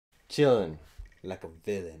Chilling like a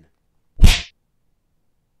villain.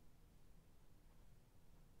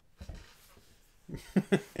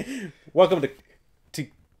 Welcome to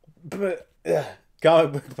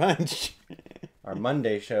Comic Book Punch. Our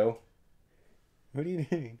Monday show. What are you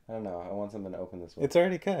doing? I don't know. I want something to open this with. It's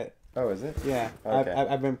already cut. Oh, is it? Yeah, Okay.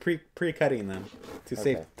 I've been pre-cutting them to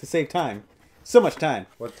Okay. save time. So much time,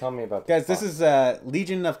 What? Tell me about guys. This box. is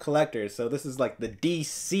Legion of Collectors. So this is like the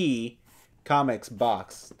DC Comics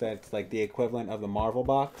box. That's like the equivalent of the Marvel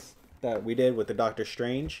box that we did with the Doctor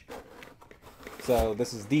Strange. So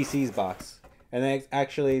this is DC's box, and then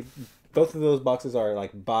actually both of those boxes are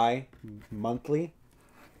like bi-monthly,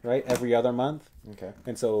 right? Every other month. Okay.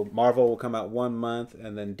 And so Marvel will come out 1 month,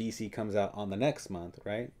 and then DC comes out on the next month,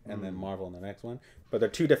 right? And then Marvel on the next one. But they're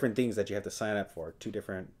two different things that you have to sign up for. Two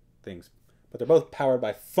different things. But they're both powered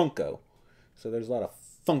by Funko. So there's a lot of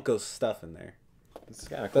Funko stuff in there. It's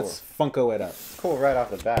kind of cool. Let's Funko it up. It's cool right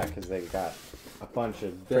off the bat because they got a bunch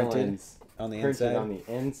of villains on the printed inside. on the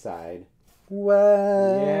inside. What?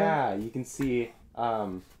 Yeah, you can see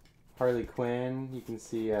Harley Quinn. You can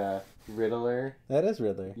see Riddler. That is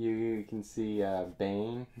Riddler. You can see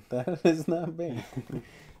Bane. That is not Bane.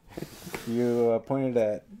 You pointed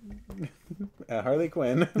at Harley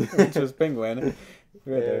Quinn, which was Penguin.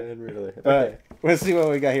 Riddler. And Riddler. But let's see what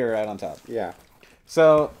we got here right on top. Yeah.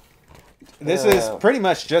 So this is pretty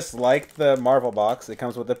much just like the Marvel box. It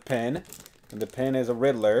comes with a pin, and the pin is a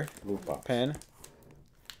Riddler Loot box. pin.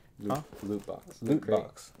 Loot box. Loot crate.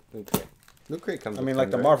 box. Loot crate. Loot crate comes I with mean, like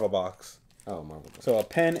pins, the right? Marvel box. Oh, Marvel box. So a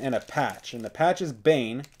pin and a patch, and the patch is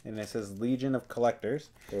Bane, and it says Legion of Collectors.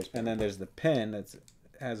 There's And then there's the pin that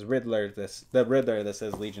has Riddler. The Riddler that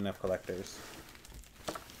says Legion of Collectors.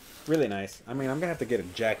 Really nice. I mean, I'm gonna have to get a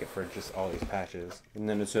jacket for just all these patches. And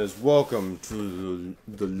then it says, "Welcome to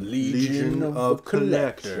the Legion of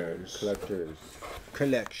Collectors."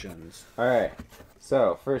 Collections. All right.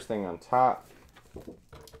 So first thing on top,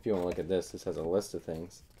 if you want to look at this, this has a list of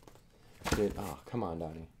things. Oh, come on,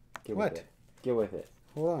 Donnie. Get What? with it. Get with it.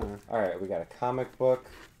 Hold on. All right, we got a comic book.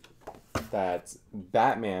 That's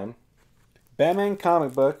Batman. Batman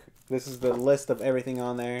comic book. This is the list of everything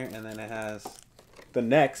on there, and then it has the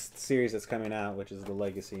next series that's coming out, which is the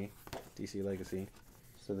Legacy, DC Legacy.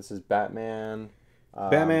 So this is Batman.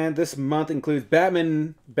 Batman this month includes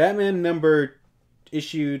Batman number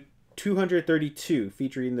issue 232,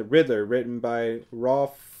 featuring the Riddler, written by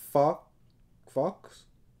Fox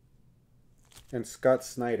and Scott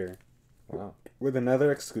Snyder, Wow. with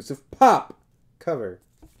another exclusive pop cover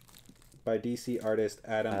by DC artist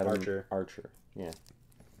Adam Archer. Yeah.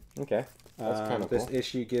 Okay. That's kind of This cool.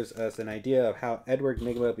 issue gives us an idea of how Edward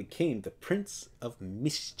Nygma became the Prince of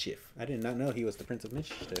Mischief. I did not know he was the Prince of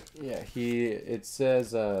Mischief. Yeah, it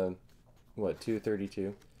says,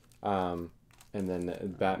 232? And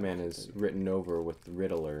then Batman is written over with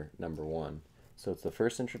Riddler #1. So it's the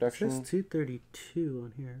first It introduction. says 232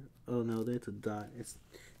 on here. Oh no, that's a dot. It's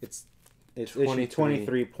issue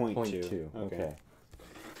 23.2. 23.2. Okay.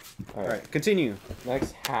 All right, continue.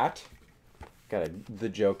 Next, hat. Got the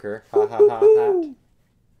Joker. Ha ha ha hat.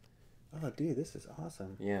 Oh, dude, this is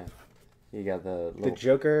awesome. Yeah. You got the The little...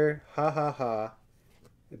 Joker, ha ha ha.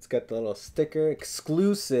 It's got the little sticker,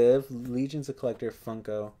 exclusive Legions of Collector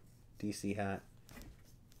Funko DC hat.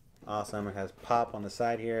 Awesome. It has pop on the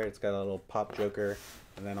side here. It's got a little pop Joker,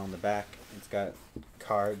 and then on the back, it's got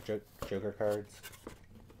Joker cards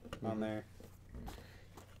on there.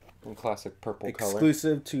 classic purple color.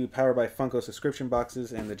 Exclusive to Powered by Funko subscription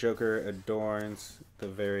boxes, and the Joker adorns the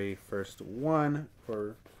very first one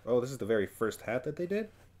for... Oh, this is the very first hat that they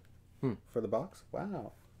did for the box.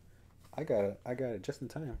 Wow, I got it just in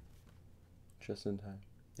time. Just in time.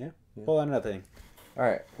 Yeah. Hold on, another thing. All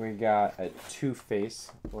right, we got a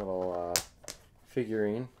Two-Face little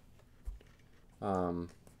figurine. In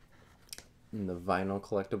the vinyl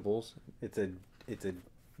collectibles. It's a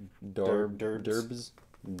Derbs.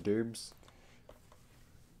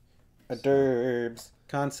 A Derbs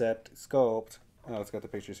concept sculpt. Oh, it's got the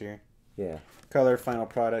pictures here. Yeah. Color final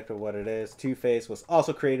product of what it is. Two-Face was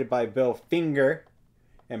also created by Bill Finger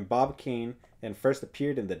and Bob Kane, and first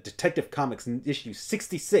appeared in the Detective Comics issue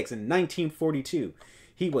 66 in 1942.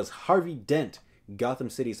 He was Harvey Dent, Gotham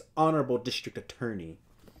City's honorable district attorney,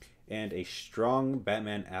 and a strong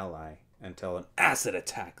Batman ally, until an acid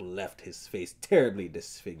attack left his face terribly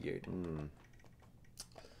disfigured.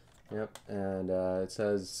 Yep, and it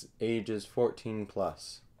says ages 14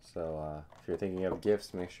 plus. So if you're thinking of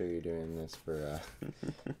gifts, make sure you're doing this for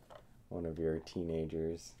one of your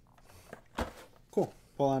teenagers. Cool.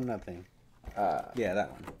 Pull on nothing. Yeah,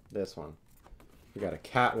 that one. This one. We got a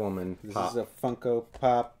Catwoman This pop. is a Funko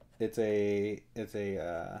Pop. It's a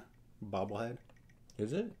bobblehead.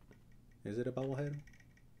 Is it? Is it a bobblehead?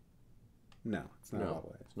 No, it's not a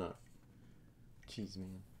bobblehead. It's not. Jeez,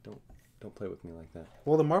 man. Don't play with me like that.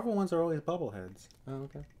 Well, the Marvel ones are always bobbleheads. Oh,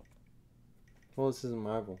 okay. Well, this isn't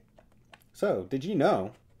Marvel. So, did you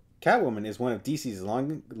know Catwoman is one of DC's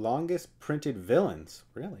longest printed villains?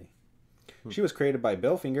 Really? She was created by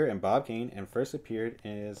Bill Finger and Bob Kane and first appeared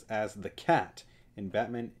as the Cat in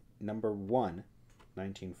Batman #1,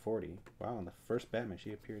 1940. Wow, in the first Batman.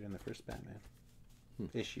 She appeared in the first Batman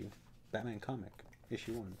issue. Batman comic,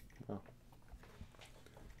 issue 1. Oh.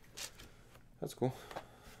 That's cool.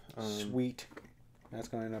 Sweet. That's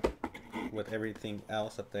going up with everything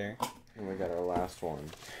else up there. And we got our last one.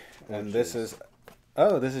 And this is...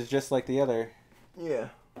 Oh, this is just like the other. Yeah.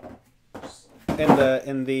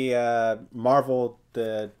 In the Marvel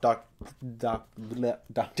Doctor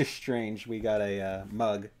Strange, we got a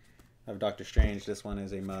mug of Doctor Strange. This one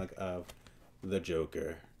is a mug of the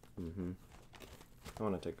Joker. Mm-hmm. I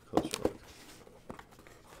want to take a closer look.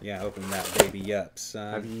 Yeah, open that baby up,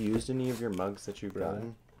 son. Have you used any of your mugs that you've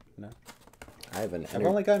gotten? No. I've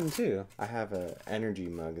only gotten 2. I have an energy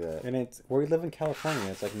mug that... And it's... We live in California.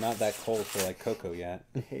 It's like not that cold for like cocoa yet.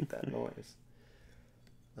 I hate that noise.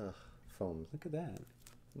 Ugh, foams. Look at that.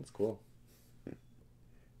 That's cool.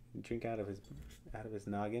 You drink out of his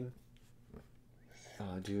noggin.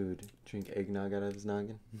 Oh, dude. Drink eggnog out of his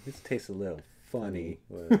noggin? This tastes a little funny.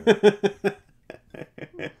 You're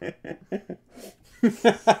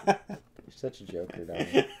such a joker,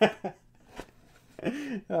 Donnie. Are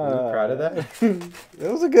you proud of that?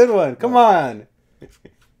 It was a good one. Come on.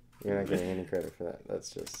 You're not getting any credit for that.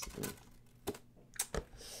 That's just...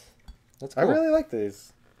 That's cool. I really like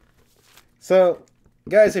these. So,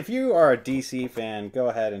 guys, if you are a DC fan, go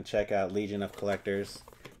ahead and check out Legion of Collectors.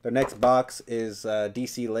 Their next box is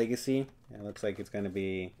DC Legacy. It looks like it's going to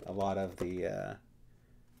be a lot of the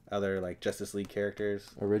other like Justice League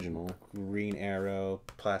characters. Original. Green Arrow,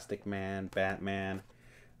 Plastic Man, Batman.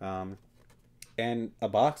 And a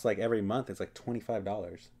box like every month is like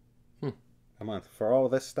 $25 a month for all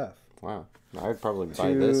this stuff. Wow. I'd probably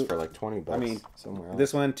buy this for like $20 somewhere else.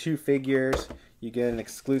 This one, 2 figures. You get an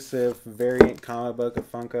exclusive variant comic book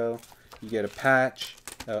of Funko. You get a patch,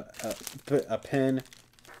 a pin,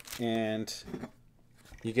 and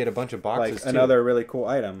you get a bunch of boxes like another really cool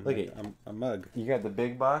item. Look like a mug. You got the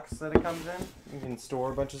big box that it comes in. You can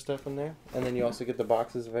store a bunch of stuff in there, and then you also get the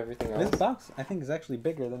boxes of everything else. This box, I think, is actually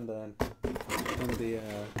bigger than the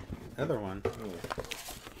other one.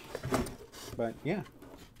 Yeah. But yeah.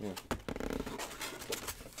 Yeah.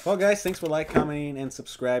 Well, guys, thanks for commenting, and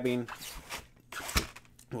subscribing.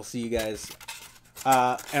 We'll see you guys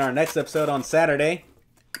in our next episode on Saturday.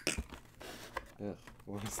 Ugh,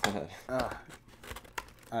 what is that?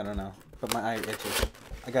 I don't know, but my eye itches.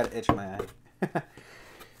 I got an itch in my eye.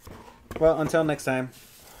 Well, until next time,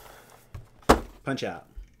 punch out.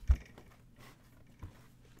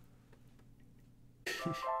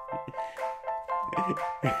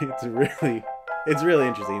 It's really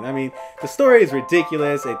interesting. I mean, the story is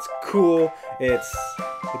ridiculous. It's cool. It's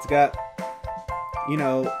got, you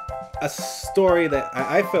know, a story that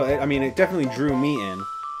I feel. I mean, it definitely drew me in.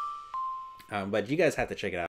 But you guys have to check it out.